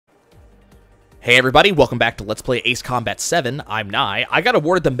Hey everybody, welcome back to Let's Play Ace Combat 7. I'm Nye. I got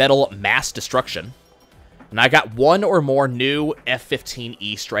awarded the medal Mass Destruction. And I got one or more new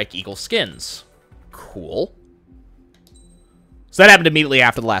F-15E Strike Eagle skins. Cool. So that happened immediately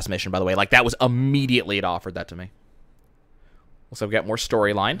after the last mission, by the way. Like, that was immediately it offered that to me. So we got more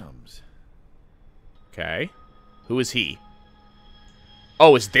storyline. Okay. Who is he?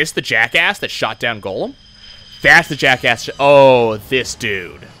 Oh, is this the jackass that shot down Golem? That's the jackass. Oh, this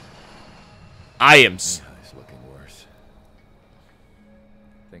dude. I am. He's looking worse.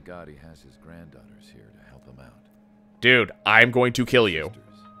 Thank God he has his granddaughters here to help him out. Dude, I'm going to kill you.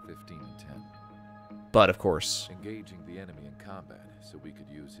 Sisters, 15 and 10. But of course, Engaging the enemy in combat so we could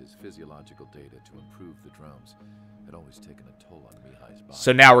use his physiological data to improve the drones had always taken a toll on Mihai's body.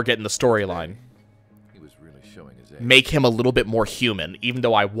 so now we're getting the storyline. He was really showing his age. Make him a little bit more human, even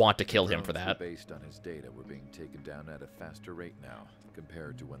though I want to kill him for Drones that. based on his data were being taken down at a faster rate now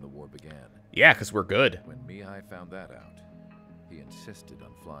compared to when the war began. Yeah, because we're good. When Mihai found that out, he insisted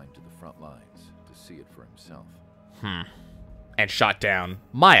on flying to the front lines to see it for himself. And shot down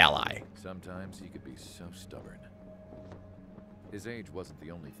my ally. Sometimes he could be so stubborn. His age wasn't the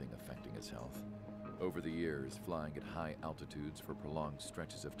only thing affecting his health. Over the years, flying at high altitudes for prolonged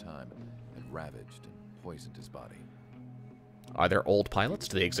stretches of time had ravaged and poisoned his body. Are there old pilots?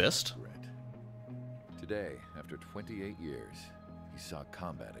 Do they exist? Today, after 28 years, he saw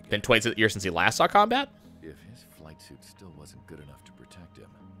combat again. Been 20 years since he last saw combat? If his flight suit still wasn't good enough to protect him,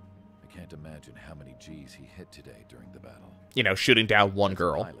 I can't imagine how many G's he hit today during the battle. You know, shooting down one As a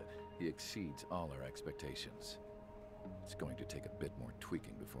girl. pilot, he exceeds all our expectations. It's going to take a bit more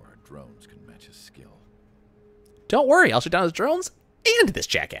tweaking before our drones can match his skill. Don't worry, I'll shoot down his drones and this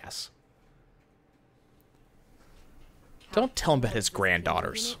jackass. Don't tell him about his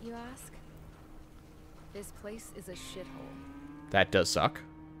granddaughters. You ask? This place is a shithole. That does suck.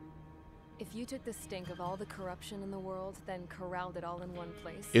 If you took the stink of all the corruption in the world, then corralled it all in one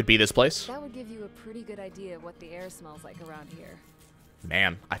place, It'd be this place? that would give you a pretty good idea of what the air smells like around here.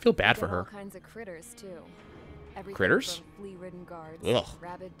 Man, I feel bad for Get all her. kinds of critters too. Everything Critters? From flea-ridden guards, Ugh.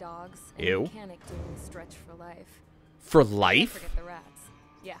 rabid dogs, and Ew. a mechanic doing stretch for life. For Don't life? forget the rats.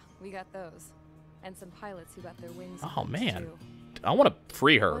 Yeah, we got those. And some pilots who got their wings. Oh, clipped, man. too. I want to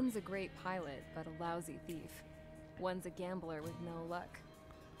free her. One's a great pilot, but a lousy thief. One's a gambler with no luck.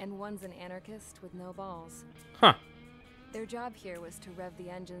 And one's an anarchist with no balls. Huh. Their job here was to rev the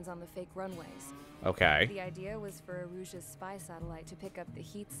engines on the fake runways. Okay. The idea was for Aruja's spy satellite to pick up the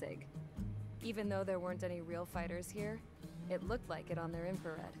heat sig. Even though there weren't any real fighters here, it looked like it on their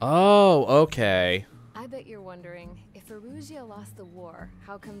infrared. Oh, okay. I bet you're wondering, if Aruja lost the war,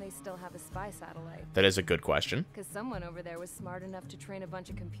 how come they still have a spy satellite? That is a good question. Because someone over there was smart enough to train a bunch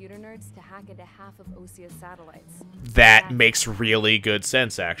of computer nerds to hack into half of Osia's satellites. That makes really good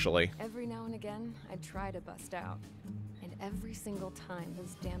sense, actually. Every now and again, I'd try to bust out. And every single time,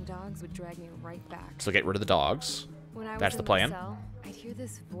 those damn dogs would drag me right back. So get rid of the dogs. When I That's was the in plan. my cell, I'd hear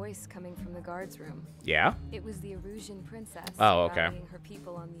this voice coming from the guards room. Yeah? It was the Arusian princess Oh, okay. rallying her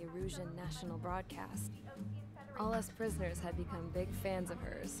people on the Arusian national broadcast. All us prisoners had become big fans of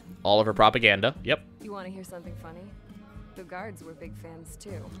hers. All of her propaganda. Yep. You want to hear something funny? The guards were big fans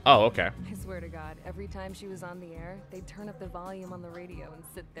too. Oh, okay. I swear to God, every time she was on the air, they'd turn up the volume on the radio and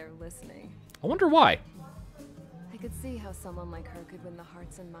sit there listening. I wonder why. I could see how someone like her could win the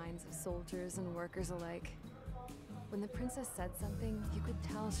hearts and minds of soldiers and workers alike. When the princess said something, you could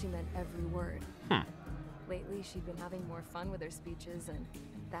tell she meant every word. Lately, she'd been having more fun with her speeches, and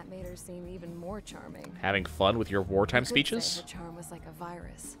that made her seem even more charming. Having fun with your wartime You could say speeches? her charm was like a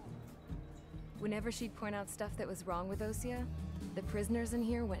virus. Whenever she'd point out stuff that was wrong with Osia, the prisoners in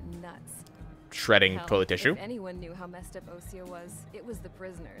here went nuts. Shredding Hell, toilet tissue? If anyone knew how messed up Osia was, it was the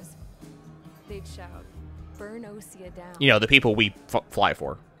prisoners. They'd shout, "Burn Osia down." You know, the people we fly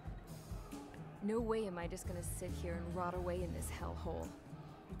for. No way am I just gonna sit here and rot away in this hellhole.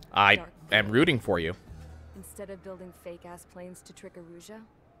 I am rooting for you. Instead of building fake-ass planes to trick Aruja,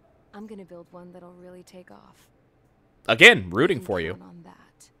 I'm gonna build one that'll really take off. Again, rooting You can for you. count on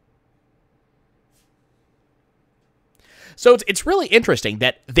that. So it's really interesting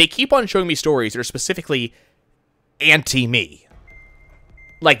that they keep on showing me stories that are specifically anti-me.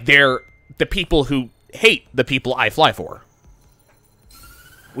 Like, they're the people who hate the people I fly for.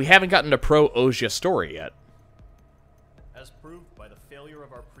 We haven't gotten a pro-Ozia story yet. As proved by the failure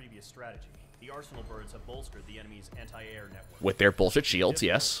of our previous strategy, the Arsenal birds have bolstered the enemy's anti-air network. With their bullshit shields,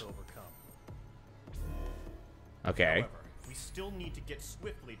 Difficult yes. to overcome. Okay. However, we still need to get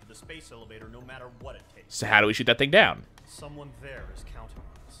swiftly to the space elevator no matter what it takes. So how do we shoot that thing down? Someone there is counting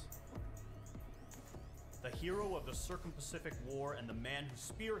on us. the hero of the Circum-Pacific War and the man who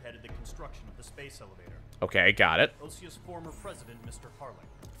spearheaded the construction of the space elevator. Okay, got it. Osia's former president, Mr. Harling.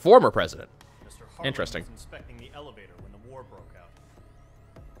 Former president. Mr. Harling Interesting. was inspecting the elevator when the war broke out.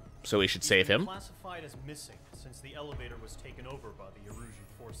 So we should save him. Classified as missing since the elevator was taken over by the Erusian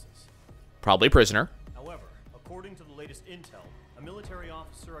forces. Probably prisoner. However, according to the latest intel, a military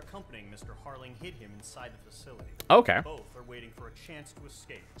officer accompanying Mr. Harling hid him inside the facility. Okay. Both are waiting for a chance to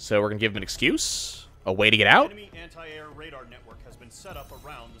escape. So we're gonna give him an excuse? A way to get out? Enemy anti-air radar network has been set up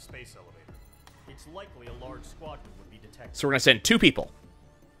around the space elevator. It's likely a large squadron would be detected. So we're gonna send 2 people.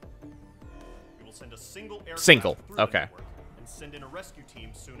 We will send a single aircraft Single, through the okay. network and send in a rescue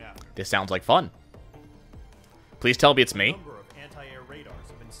team soon after. This sounds like fun. Please tell me it's A me. number of anti-air radars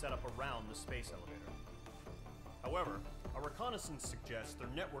have been set up around the space elevator. However, our reconnaissance suggests their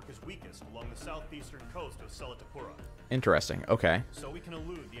network is weakest along the southeastern coast of Selatapura, Interesting. Okay. so we can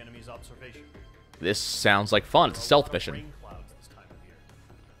elude the enemy's observation. This sounds like fun. It's a stealth There are mission. lot of rain clouds this time of year.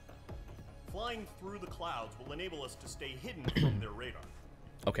 Flying through the clouds will enable us to stay hidden from their radar.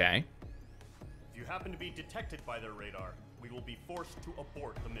 Okay. If you happen to be detected by their radar, we will be forced to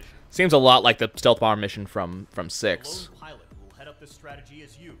abort the mission. Seems a lot like the stealth bomber mission from The 6. lone pilot who will head up this strategy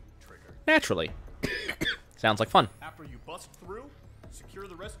as you, Trigger. Naturally. Sounds like fun. After you bust through, secure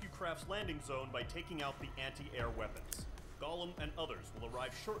the rescue craft's landing zone by taking out the anti-air weapons. Gollum and others will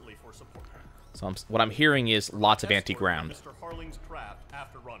arrive shortly for support. So what I'm hearing is lots of Escort anti-ground. Mr. Harling's craft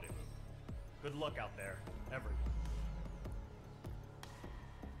after rendezvous. Good luck out there, everyone.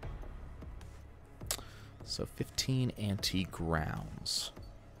 So 15 anti-grounds.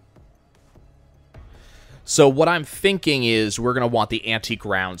 So what I'm thinking is we're going to want the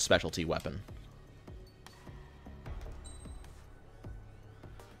anti-ground specialty weapon.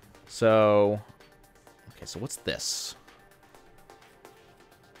 So, okay, so what's this?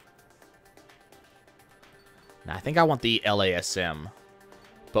 Now, I think I want the LASM.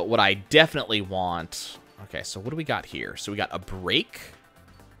 But what I definitely want... Okay, so what do we got here? So we got a brake.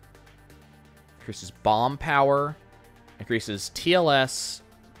 Increases bomb power. Increases TLS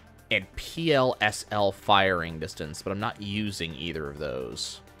and PLSL firing distance. But I'm not using either of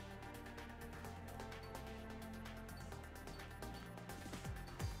those.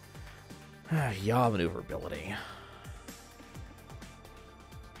 Yaw maneuverability.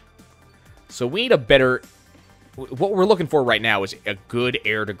 So we need a better... What we're looking for right now is a good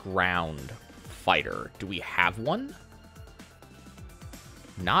air-to-ground fighter. Do we have one?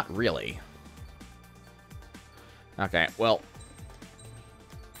 Not really. Okay, well...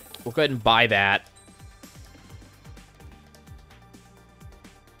 We'll go ahead and buy that.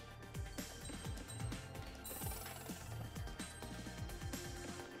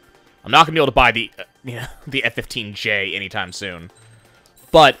 I'm not going to be able to buy the, the F-15J anytime soon.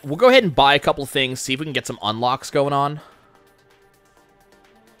 But we'll go ahead and buy a couple things, see if we can get some unlocks going on.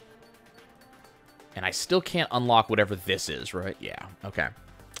 And I still can't unlock whatever this is, right? Yeah, okay.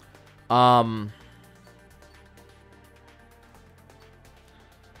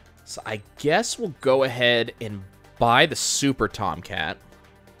 So I guess we'll go ahead and buy the Super Tomcat.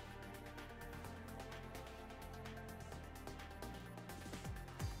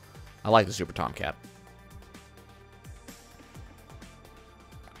 I like the Super Tomcat.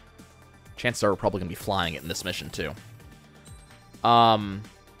 Chances are we're probably going to be flying it in this mission, too. Oh,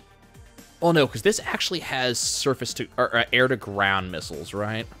 no, because this actually has surface to... or air-to-ground missiles,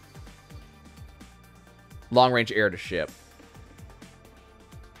 right? Long-range air-to-ship.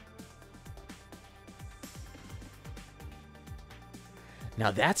 Now,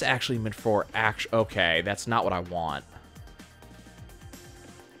 that's actually meant for... Okay, that's not what I want.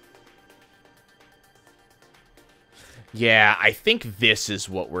 Yeah, I think this is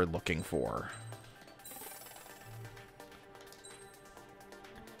what we're looking for.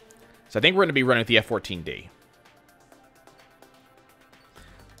 So I think we're going to be running with the F-14D.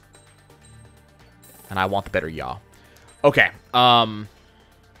 And I want the better yaw. Okay, okay,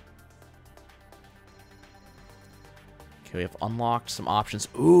 we have unlocked some options.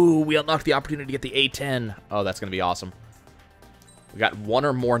 Ooh, we unlocked the opportunity to get the A-10. Oh, that's going to be awesome. We got one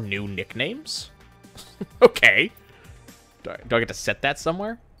or more new nicknames. Okay. Do I get to set that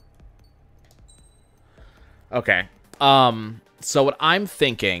somewhere? Okay. So what I'm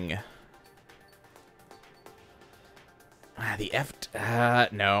thinking... the F...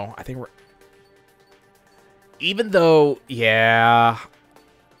 no. I think we're... Even though... Yeah...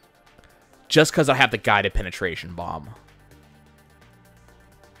 Just because I have the guided penetration bomb.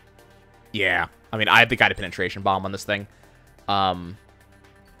 Yeah. I mean, I have the guided penetration bomb on this thing.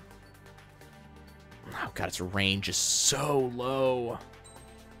 Oh, God, its range is so low.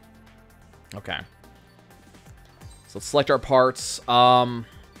 Okay. So let's select our parts.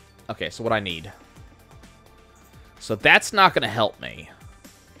 Okay, so what I need. So that's not going to help me.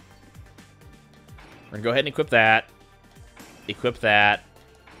 We're going to go ahead and equip that. Equip that.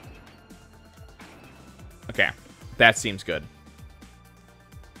 Okay, that seems good.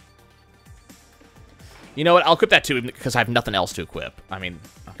 You know what? I'll equip that too because I have nothing else to equip. I mean,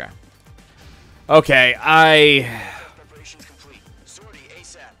 okay. Okay, I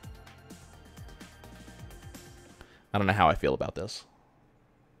don't know how I feel about this.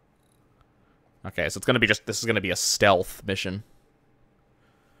 Okay, so it's gonna be this is gonna be a stealth mission.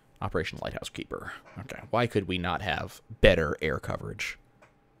 Operation Lighthouse Keeper. Okay, why could we not have better air coverage?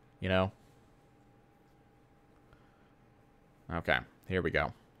 You know? Okay, here we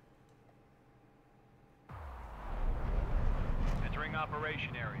go. Entering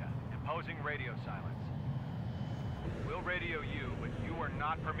operation area. Imposing radio silence. We'll radio you, but you are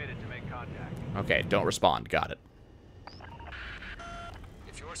not permitted to make contact. Okay, don't respond. Got it.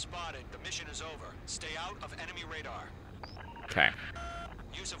 If you're spotted, the mission is over. Stay out of enemy radar. Okay,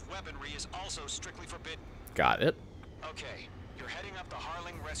 Use of weaponry is also strictly forbidden. got it. Okay, you're heading up the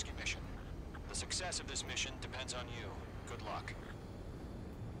Harling rescue mission. The success of this mission depends on you. Good luck.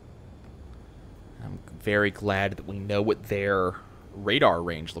 I'm very glad that we know what their radar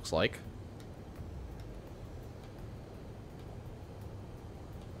range looks like.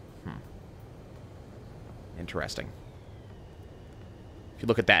 Interesting. If you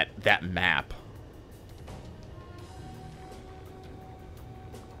look at that map.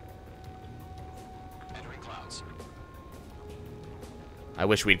 Entering clouds. I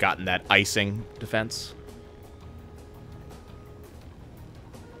wish we'd gotten that icing defense.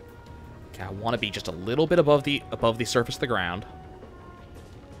 Okay, I want to be just a little bit above the surface of the ground.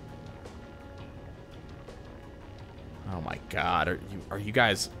 Oh my god, are you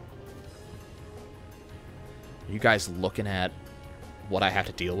guys looking at what I have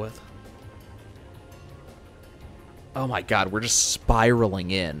to deal with? Oh my god, we're just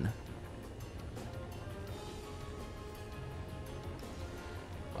spiraling in.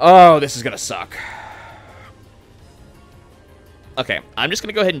 Oh, this is gonna suck. Okay, I'm just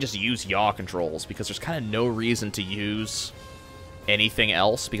gonna go ahead and just use yaw controls because there's kind of no reason to use anything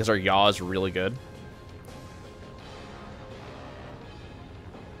else because our yaw is really good.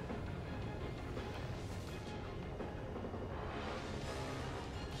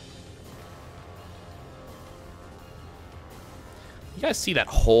 You guys see that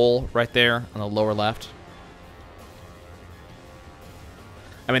hole right there on the lower left?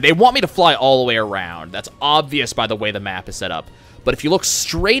 I mean, they want me to fly all the way around. That's obvious by the way the map is set up. But if you look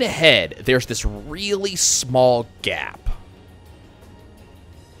straight ahead, there's this really small gap.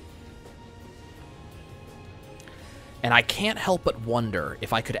 And I can't help but wonder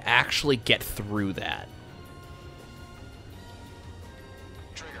if I could actually get through that.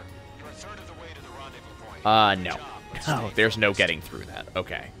 Trigger, you're a third of the way to the rendezvous point. No. No, there's no getting through that.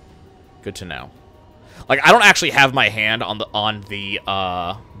 Okay. Good to know. Like, I don't actually have my hand on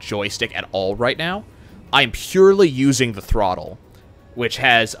the joystick at all right now. I'm purely using the throttle, which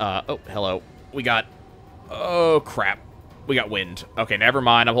has, oh, hello. We got, oh, crap. We got wind. Okay, never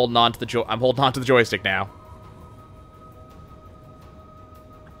mind. I'm holding on to the joystick now.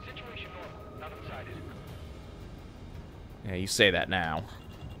 Situation normal. Not unsided. Yeah, you say that now.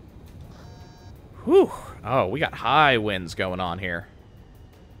 Whew. Oh, we got high winds going on here.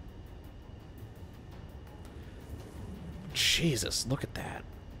 Jesus, look at that.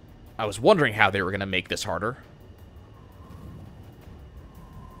 I was wondering how they were going to make this harder.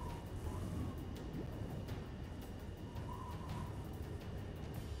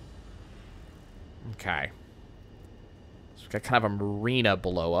 Okay. So we've got kind of a marina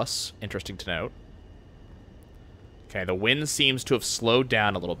below us. Interesting to note. Okay, the wind seems to have slowed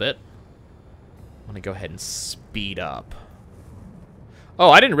down a little bit. I'm going to go ahead and speed up. Oh,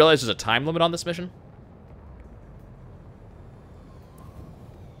 I didn't realize there's a time limit on this mission.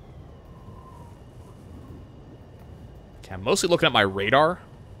 Okay, I'm mostly looking at my radar.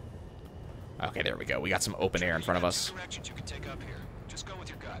 Okay, there we go. We got some open air in front of us. Directions you can take up here. Just go with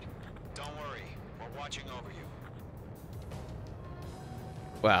your gut. Don't worry, we're watching over you.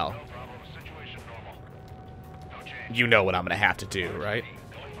 Well, No problem. Situation normal. No change. you know what I'm going to have to do, right?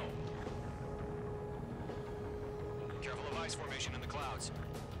 Careful of ice formation in the clouds.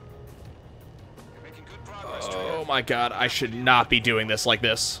 You're making good progress, Trigger. Oh my god, I should not be doing this like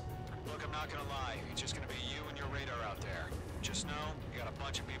this. Look, I'm not gonna lie. It's just gonna be you and your radar out there. Just know you got a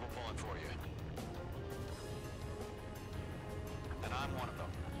bunch of people pulling for you. And I'm one of them.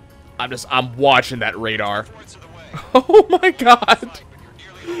 I'm watching that radar. 4/4 of the way. Oh my god. Fight, but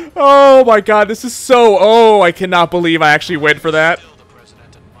you're nearly Oh my god, this is so... Oh, I cannot believe I actually went for that. Still the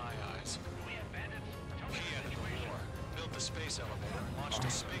president in my eyes. He ended the war, built the space elevator, and launched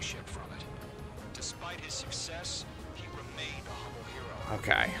a spaceship from it. Despite his success, he remained a humble hero.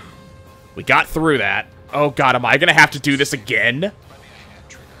 Okay. We got through that. Oh god, am I gonna have to do this again? Lend me a hand,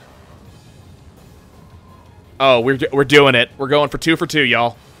 Trigger. Oh, we're doing it. We're going for 2 for 2,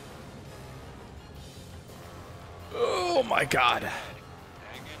 y'all. Oh my god. Hang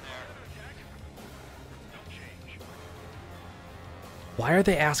in there. Why are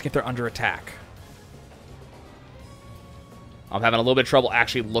they asking if they're under attack? I'm having a little bit of trouble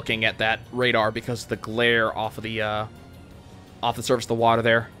actually looking at that radar because of the glare off of the surface of the water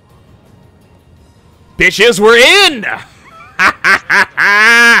there. Bitches, we're in! The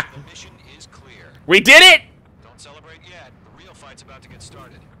mission is clear. We did it! Don't celebrate yet. The real fight's about to get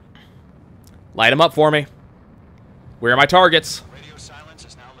started. Light them up for me. Where are my targets? Radio silence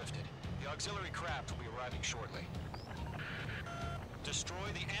is now lifted. The auxiliary craft will be arriving shortly. Destroy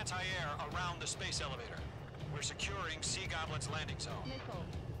the anti-air around the space elevator. We're securing Sea Goblin's landing zone.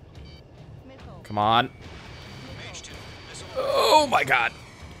 Come on. Mage 2, missile. Oh my god.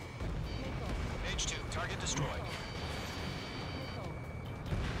 Mage 2, target destroyed.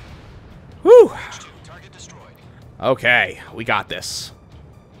 Whew. Mage 2, target destroyed. Okay, we got this.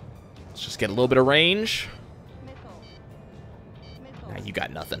 Let's just get a little bit of range. Nah, you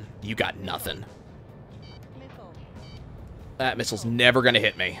got nothing. You got nothing. That missile's never gonna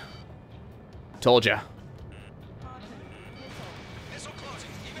hit me. Told ya. Missile closing.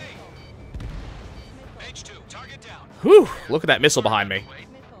 Evade. Mage 2, target down. Whew, look at that missile behind me.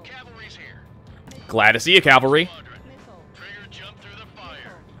 Cavalry's here. Glad to see you, cavalry. Trigger jump through the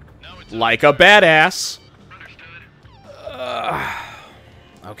fire. Now it's Like a badass.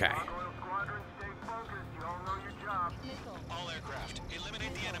 understood. Okay. All aircraft,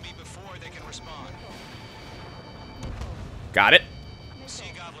 eliminate the enemy before they can respond. Got it. Sea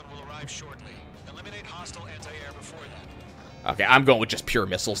Goblin will arrive shortly. Eliminate hostile anti-air before then. Okay, I'm going with just pure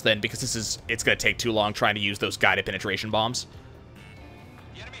missiles then, because it's gonna take too long trying to use those guided penetration bombs.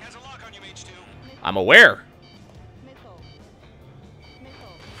 The enemy has a lock on you, Mage 2. I'm aware. This is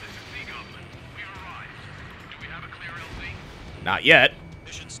Sea Goblin. We arrived. Do we have a clear LZ? Not yet.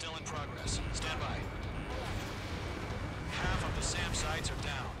 Mission still in progress. Stand by. Half of the SAM sites are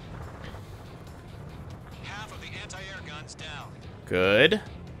down. Half of the anti-air guns down. Good.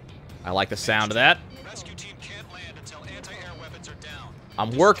 I like the sound of that. Rescue team can't land until anti-air weapons are down.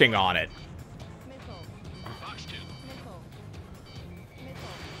 I'm working on it. Box 2.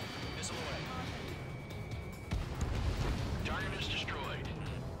 Missile away. Target is destroyed.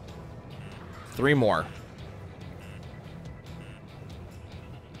 3 more.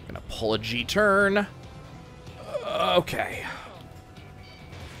 Gonna pull a G turn. Okay.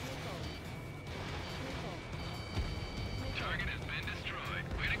 Target has been destroyed.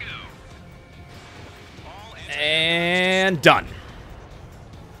 Way to go. All And done.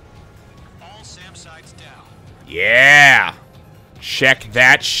 all SAM sites down. Yeah. Check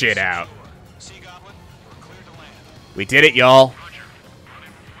that shit out. Sea Goblin, we're clear to land. We did it, y'all. Roger.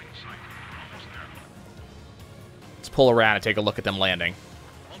 Running wing sight. Almost there. Let's pull around and take a look at them landing.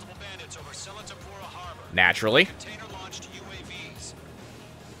 Multiple bandits over Selatapura Harbor. Naturally. Container-launched UAVs.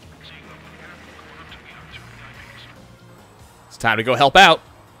 It's time to go help out.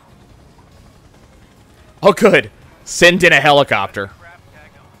 Oh, good. Send in a helicopter.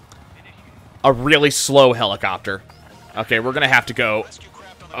 A really slow helicopter. Okay, we're gonna have to go. Rescue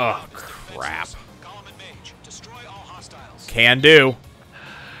craft on the Oh, ground is crap. defenseless. Column and Mage, destroy all hostiles. Can do.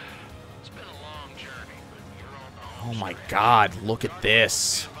 It's been a long journey, but you're on the Oh home my stretch. god, look at this.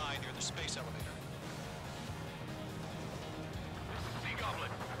 Stand by near the space elevator. Sea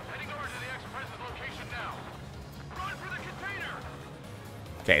Goblin. Heading over to the Express's location now. Run for the container.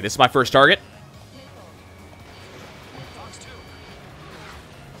 Okay, this is my first target. Fox 2.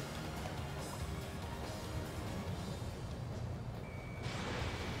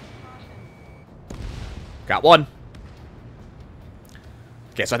 Got one.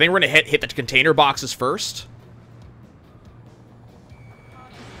 Okay, so I think we're gonna hit the container boxes first.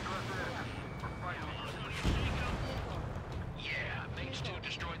 Yeah, Mage 2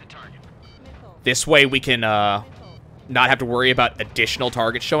 destroy the target. This way we can not have to worry about additional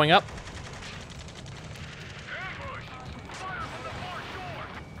targets showing up. Ambush! Fire from the far shore.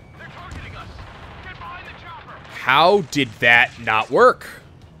 They're targeting us. Get behind the chopper. How did that not work?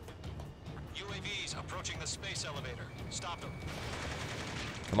 UAVs approaching the space elevator. Stop them.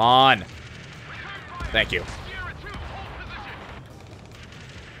 Come on. Thank you. Sierra 2, hold position.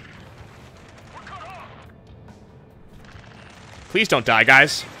 We're cut off. Please don't die,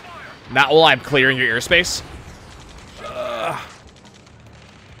 guys. Not while I'm clearing your airspace. Eliminate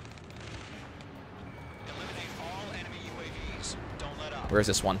all enemy UAVs. Don't let up. Where's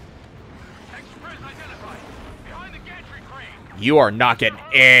this one? Express identified. Behind the gantry crane. You are not getting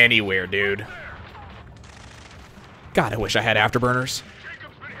anywhere, dude. God, I wish I had afterburners.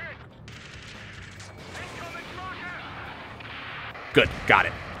 Jacob's been hit. Incoming rocket. Good, got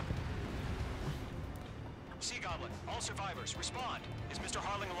it. Sea Goblin, all survivors, respond. Is Mr.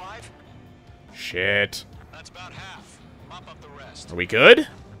 Harling alive? Shit. That's about half. Mop up the rest. Are we good? UAV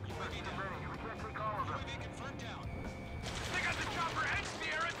confirmed down. They got the chopper and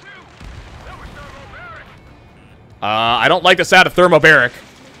Sierra too. That was thermobaric. I don't like the sound of thermobaric.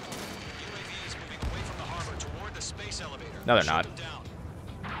 UAVs moving away from the harbor toward the space elevator. No, they're Shoot not. them down.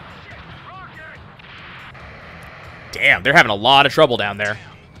 Rocket. Damn, they're having a lot of trouble down there.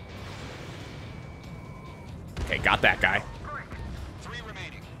 Okay, got that guy. 3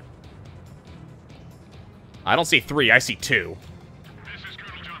 remaining. I don't see 3, I see 2. This is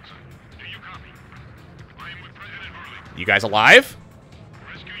Colonel Johnson. Do you copy? I am with President Hurley. You guys alive?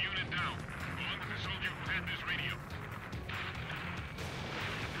 Rescue unit down. Along with the soldier who had this radio.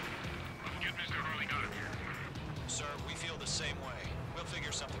 I'll get Mr. Hurley out of here. Sir, we feel the same way. We'll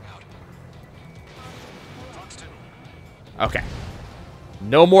figure something out. Fox 2. Okay.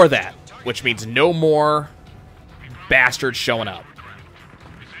 No more of that, which means no more bastards showing up.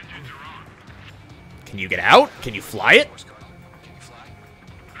 His engines are on. Can you get out? Can you fly it? Can you fly?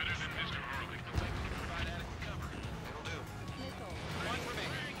 Better than Mr. Hurley. Provide adequate cover. It'll do. 1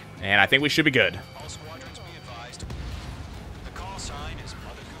 remaining. And I think we should be good. All squadrons be advised. The call sign is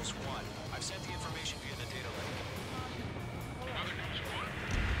Mother Goose 1. I've sent the information via the data link. Mother Goose 1.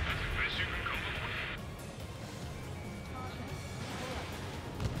 That's the best you can come up with.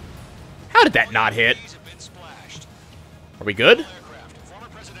 How did that not hit? UAVs have been splashed. Are we good? Aircraft. Former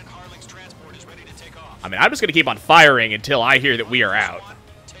President Harling's transport is ready to take off. I mean, I'm just going to keep on firing until I hear that we are out.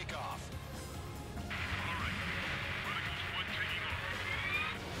 Take off.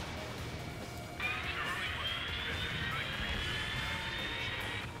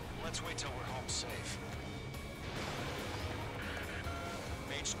 Let's wait till we're home safe.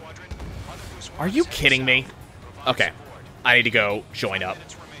 Main squadron, Mother Goose 1 Are you is heading kidding me? south. Provide Okay. support. I need to go join up.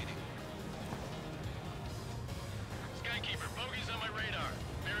 Minutes remaining. Skykeeper, bogeys on my radar.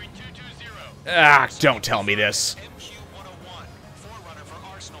 Bearing 220. Ah, don't tell me this. MQ-101, forerunner for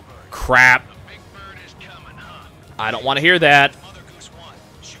Arsenalburg. Crap. The big bird is coming, huh? I don't want to hear that. Mother Goose 1,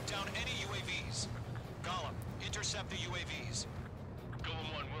 shoot down any UAVs. Gollum, intercept the UAVs.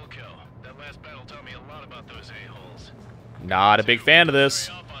 Golem 1 will kill. That last battle taught me a lot about those a-holes. Not a big fan of this.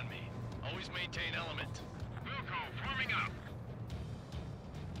 Hurry up on me. Always maintain element. Wilco, forming up.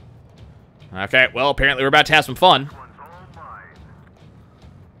 Okay, well, apparently we're about to have some fun. One's all mine.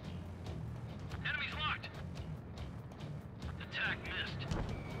 Enemies locked. Attack missed.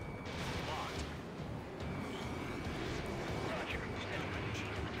 Locked. Roger.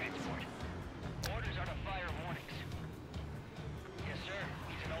 Transport. Orders are to fire warnings. Yes, sir.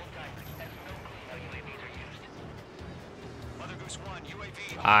 He's an old-timer. Has no clue how UAVs are used. Mother Goose 1, UAV.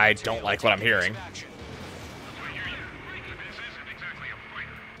 I don't like what I'm hearing. Action. I hear you. This isn't exactly a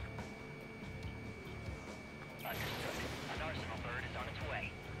fighter. Understood. An arsenal bird is on its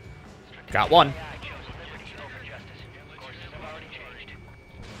way. Got one. I chose liberty over justice. Courses have already changed.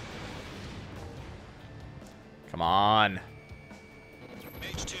 Come on.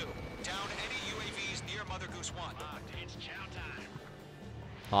 Mage 2, down any UAVs near Mother Goose 1. It's chow time.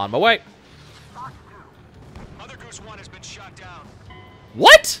 On my way. Mother Goose 1 has been shot down.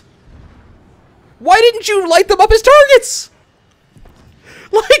 What? Why didn't you light them up as targets?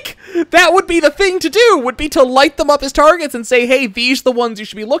 Like, that would be the thing to do, would be to light them up as targets and say, hey, these are the ones you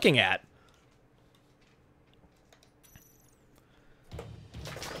should be looking at.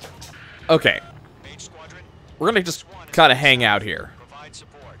 Okay, Mage Squadron, we're gonna just kind of hang out here. provide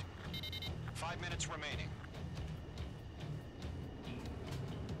support. 5 minutes remaining.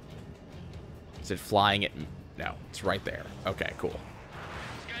 Is it flying it? No, it's right there. Okay, cool.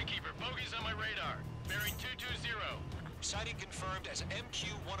 Skykeeper, bogeys on my radar. Bearing 220. Sighting confirmed as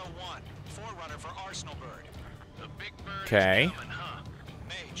MQ-101, forerunner for Arsenalburg. The big bird Okay. is coming, huh?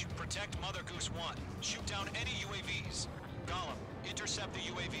 Mage, protect Mother Goose 1. Shoot down any UAVs. Gollum, intercept the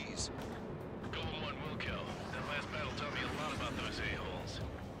UAVs. Golem 1 will kill. That last battle taught me a lot about those a-holes.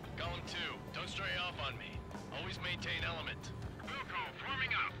 Golem 2, don't stray off on me. Always maintain element. Wilco,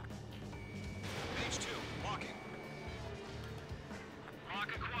 forming up. Mage 2, walking. Lock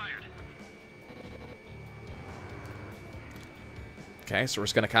acquired. Okay, so we're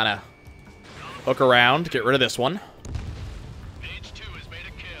just gonna kind of hook around, get rid of this one. Mage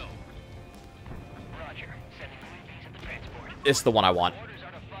This is the one I want. Orders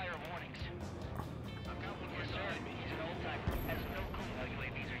are to fire warnings. I've got one here, sir. He's an old-timer. Has no clue how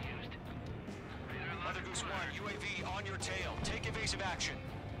UAVs are used. Mother Goose 1, UAV on your tail. Take evasive action.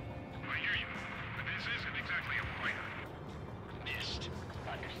 I hear you. But this isn't exactly a fighter. Missed.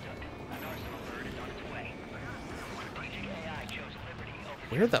 Understood. An arsenal bird is on its way. Strategic AI chose liberty over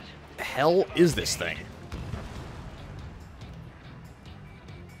Where the hell is this thing?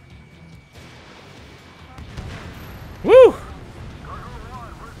 Woo!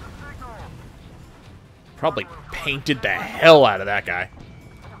 Probably painted the hell out of that guy.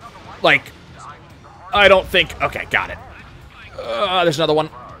 Like, I don't think... Okay, got it. There's another one.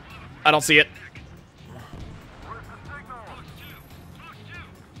 I don't see it.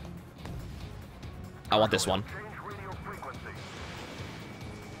 I want this one.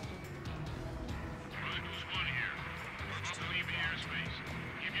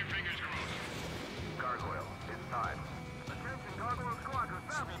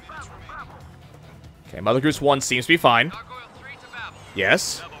 Okay, Mother Goose 1 seems to be fine.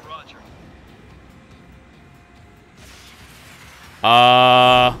 Yes.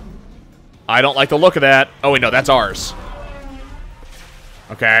 I don't like the look of that. Oh, wait, no, that's ours.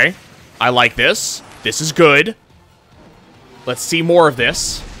 Okay. I like this. This is good. Let's see more of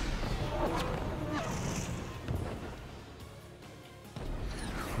this.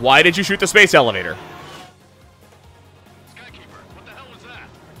 Why did you shoot the space elevator? Skykeeper, what the hell was that?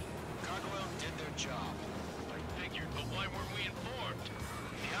 Gargoyle did their job. I figured, but why weren't we informed?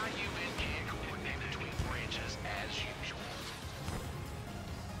 The IUNK coordinate between branches as usual.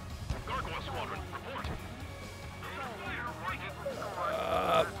 Gargoyle Squadron, report.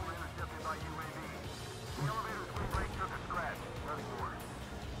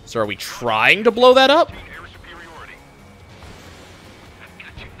 So are we trying to blow that up? Air superiority. I've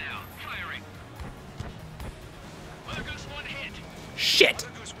got you now. Firing. Mother Goose 1 hit. Shit.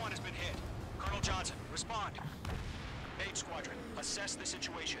 Mother Goose 1 has been hit. Colonel Johnson, respond. Mage Squadron, assess the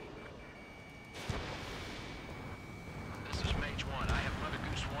situation. This is Mage 1. I have Mother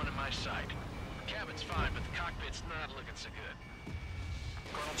Goose 1 in my sight. The cabin's fine, but the cockpit's not looking so good.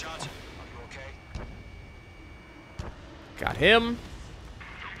 Colonel Johnson, are you okay? Got him.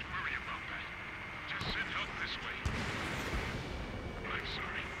 Don't worry about that. Just send help this way. I'm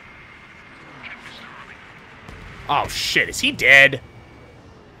sorry. Get Mr. Harley. Oh, shit. Is he dead?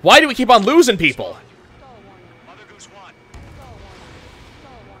 Why do we keep on losing people? Mother Goose 1.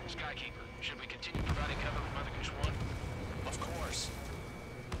 Skykeeper, should we continue providing cover with Mother Goose 1? Of course.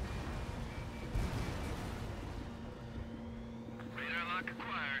 Radar lock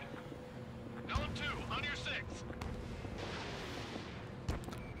acquired. Golem 2, on your 6th.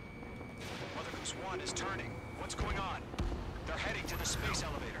 Mother Goose 1 is turning. What's going on? They're heading to the space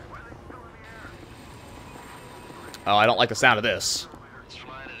elevator. Oh, I don't like the sound of this. It's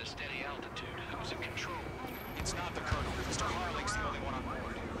flying at a steady altitude. Who's in control? It's not the Colonel. Mr. Harling's the only one on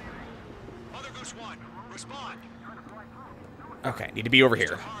board. Mother Goose 1, respond. Okay, need to be over Mr.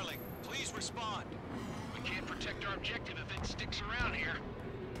 here. Harling, please respond. We can't protect our objective if it sticks around here.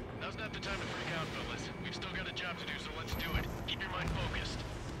 Now's not the time to freak out, fellas. We've still got a job to do, so let's do it. Keep your mind focused.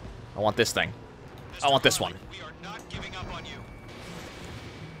 I want this thing. Mr. I want this one. Harling, we are not giving up on you.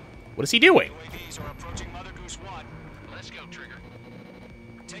 What is he doing? UAVs are approaching Mother Goose 1. Let's go, Trigger.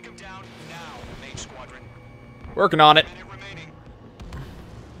 Take him down now, Mage Squadron. Working on it. Minute remaining.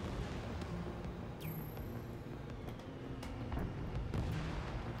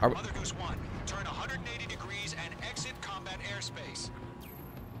 Are we- Mother Goose 1, turn 180 degrees and exit combat airspace.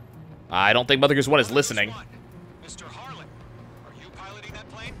 I don't think Mother Goose 1 is Mother Goose listening. 1, Mr. Harling, are you piloting that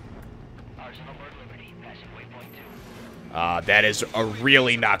plane? Arsenal Bird Liberty, passing waypoint 2. That is a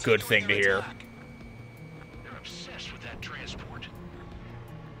really not good thing to hear. Attack. They're obsessed with that transport.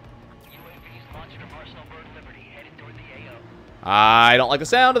 UAVs launched from Arsenal Bird Liberty, headed toward the AO. I don't like the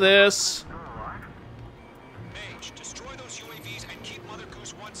sound of this. Mage, destroy those UAVs and keep Mother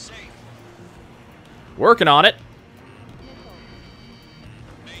Goose 1 safe. Working on it.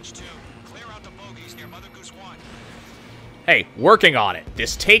 Mage 2, clear out the bogies near Mother Goose 1. Hey, working on it.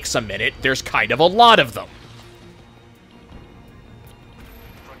 This takes a minute. There's kind of a lot of them.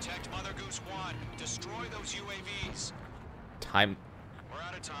 Protect Mother Goose 1. Destroy those UAVs. Time. We're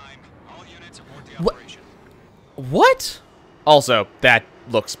out of time. All units abort the What? operation. What? Also, that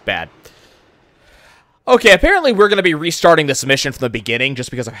looks bad. Okay, apparently we're going to be restarting this mission from the beginning just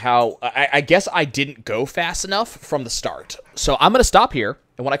because of how... I guess I didn't go fast enough from the start. So I'm going to stop here,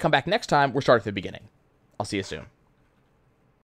 and when I come back next time, we're starting at the beginning. I'll see you soon.